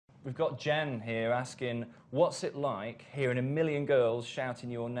We've got Jen here asking, what's it like hearing a million girls shouting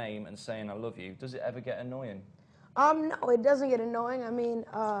your name and saying I love you? Does it ever get annoying? No, it doesn't get annoying. I mean,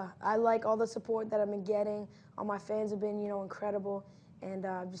 I like all the support that I've been getting. All my fans have been, incredible, and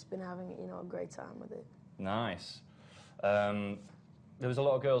I've just been having, a great time with it. Nice. There was a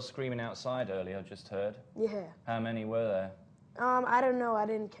lot of girls screaming outside earlier, I just heard. Yeah. How many were there? I don't know. I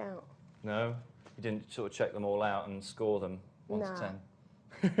didn't count. No? You didn't sort of check them all out and score them 1 to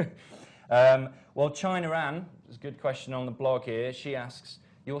 10? Well, China Ann, there's a good question on the blog here. She asks,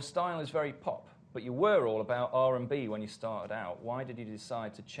 your style is very pop, but you were all about R&B when you started out. Why did you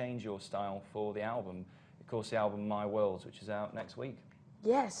decide to change your style for the album? Of course, the album My Worlds, which is out next week.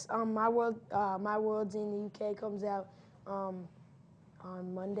 Yes, My Worlds in the UK comes out on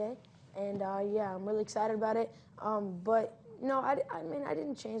Monday, and yeah, I'm really excited about it. But I mean, I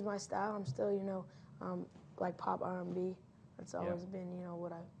didn't change my style. I'm still, like pop R&B. That's always been,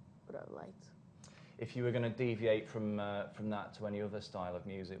 what I liked. If you were going to deviate from that to any other style of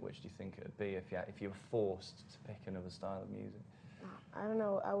music, which do you think it would be if you were forced to pick another style of music? I don't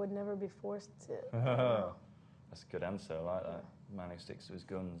know. I would never be forced to. That's a good answer. I like that. Man who sticks to his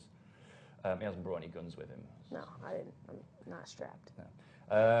guns. He hasn't brought any guns with him. No, I didn't. I'm not strapped.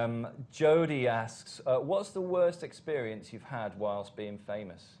 No. Jody asks, what's the worst experience you've had whilst being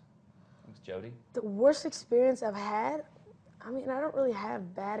famous? Thanks, Jody. The worst experience I've had? I mean, I don't really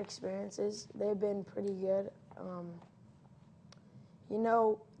have bad experiences. They've been pretty good.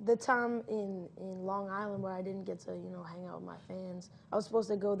 The time in Long Island where I didn't get to, hang out with my fans, I was supposed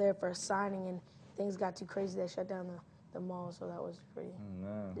to go there for a signing, and things got too crazy. They shut down the mall, so that was pretty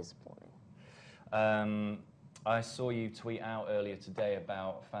disappointing. I saw you tweet out earlier today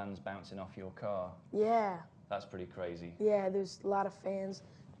about fans bouncing off your car. Yeah. That's pretty crazy. Yeah, there's a lot of fans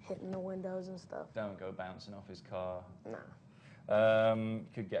hitting the windows and stuff. Don't go bouncing off his car. No.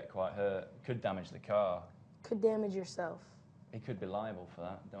 Could get quite hurt. Could damage the car. Could damage yourself. He could be liable for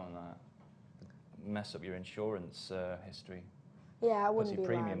that, don't that. Mess up your insurance history. Yeah, I wouldn't be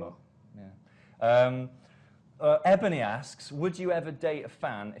premium liable. Up. Yeah. Ebony asks, would you ever date a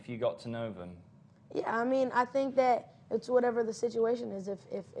fan if you got to know them? Yeah, I mean, I think that it's whatever the situation is. If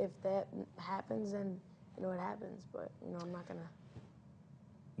that happens, then it happens. But I'm not gonna.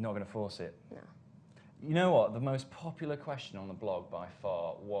 Not gonna force it. No. You know what? The most popular question on the blog by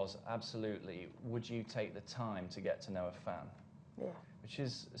far was absolutely, would you take the time to get to know a fan? Yeah. Which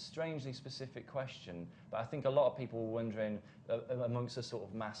is a strangely specific question, but I think a lot of people were wondering, amongst the sort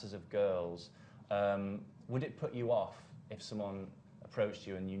of masses of girls, would it put you off if someone approached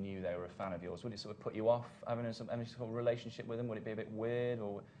you and you knew they were a fan of yours? Would it sort of put you off having any sort of relationship with them? Would it be a bit weird,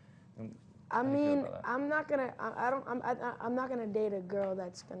 or? I mean, I'm not gonna date a girl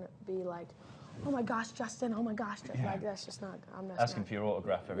that's gonna be like, oh my gosh, Justin, oh my gosh, like that's just not. I'm not asking for your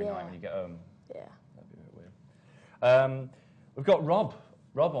autograph every night when you get home. Yeah. That'd be a bit weird. We've got Rob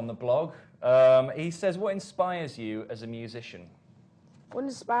on the blog. He says, what inspires you as a musician? What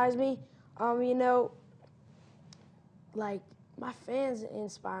inspires me? Like my fans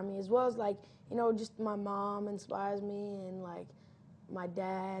inspire me, as well as like, just my mom inspires me, and like my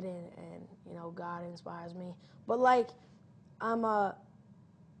dad and God inspires me. But like I've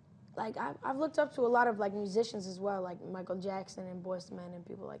looked up to a lot of like musicians as well, like Michael Jackson and Boyz II Men and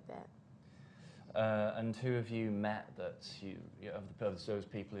people like that. And who have you met that of those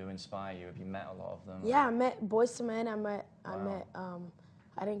people who inspire you? Have you met a lot of them? Yeah, I met Boyz II Men.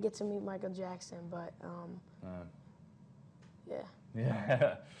 I didn't get to meet Michael Jackson, but yeah.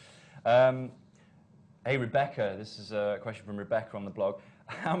 Yeah. Hey Rebecca, this is a question from Rebecca on the blog.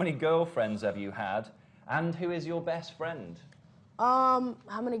 How many girlfriends have you had, and who is your best friend? How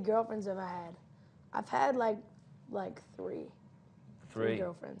many girlfriends have I had? I've had like three. Three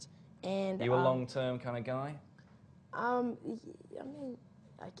girlfriends. And you a long-term kind of guy? I mean,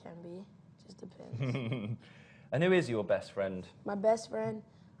 I can be. Just depends. And who is your best friend? My best friend,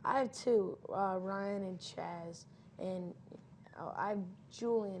 I have two, Ryan and Chaz, and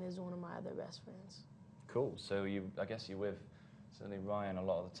Julian is one of my other best friends. Cool. So I guess you're with certainly Ryan a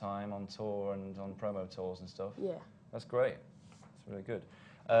lot of the time on tour and on promo tours and stuff. Yeah. That's great. That's really good.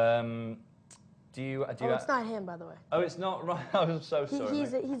 It's not him, by the way. Oh, it's not Ryan. I'm so sorry.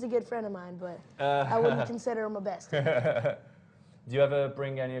 He's a good friend of mine, but I wouldn't consider him a bestie. Do you ever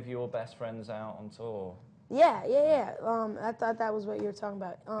bring any of your best friends out on tour? Yeah. I thought that was what you were talking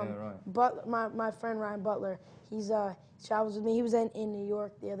about. Yeah, right. But my friend Ryan Butler, he travels with me. He was in New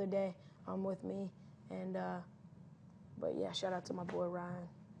York the other day with me, and but yeah, shout out to my boy Ryan.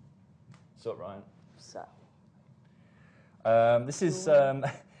 What's up, Ryan? What's up?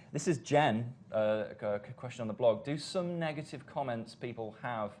 This is Jen. A question on the blog. Do some negative comments people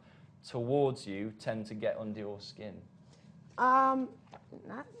have towards you tend to get under your skin? Not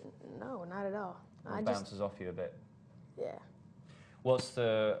at all. It bounces off you a bit. Yeah. What's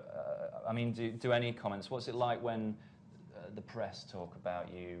the? I mean, do any comments? What's it like when the press talk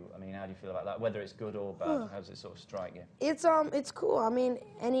about you? I mean, how do you feel about that? Whether it's good or bad, how does it sort of strike you? It's cool. I mean,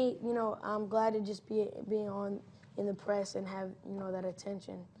 I'm glad to just be on in the press and have that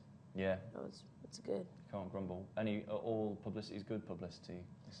attention. Yeah. It's good. Can't grumble. All publicity is good publicity,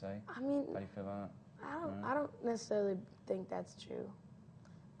 you say? I mean, how do you feel about that? I don't necessarily think that's true,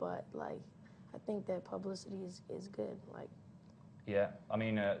 but like, I think that publicity is good. Like. Yeah, I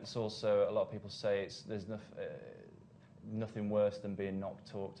mean, it's also a lot of people say there's nothing worse than being not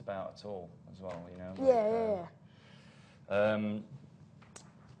talked about at all, as well. Yeah.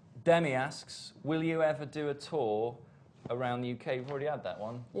 Demi asks, will you ever do a tour around the UK? You've already had that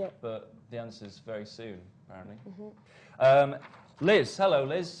one. Yeah. But the answer is very soon, apparently. Mm-hmm. Liz, hello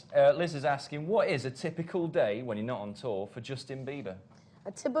Liz. Liz is asking, what is a typical day when you're not on tour for Justin Bieber?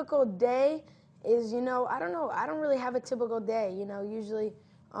 A typical day is, I don't know. I don't really have a typical day. Usually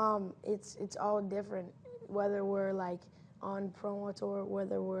it's all different. Whether we're like on promo tour,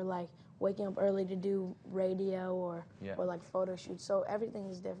 whether we're like waking up early to do radio or like photo shoots. So everything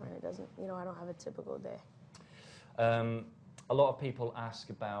is different. It doesn't, I don't have a typical day. A lot of people ask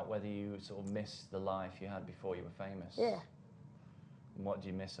about whether you sort of miss the life you had before you were famous. Yeah. And what do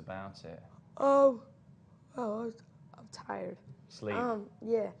you miss about it? I'm tired. Sleep.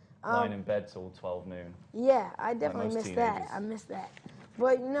 Yeah. Lying in bed till 12 noon. Yeah, I definitely miss teenagers. that. I miss that.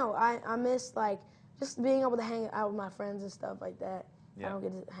 But I miss like just being able to hang out with my friends and stuff like that. Yeah. I don't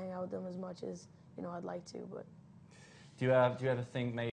get to hang out with them as much as I'd like to. But do you ever think maybe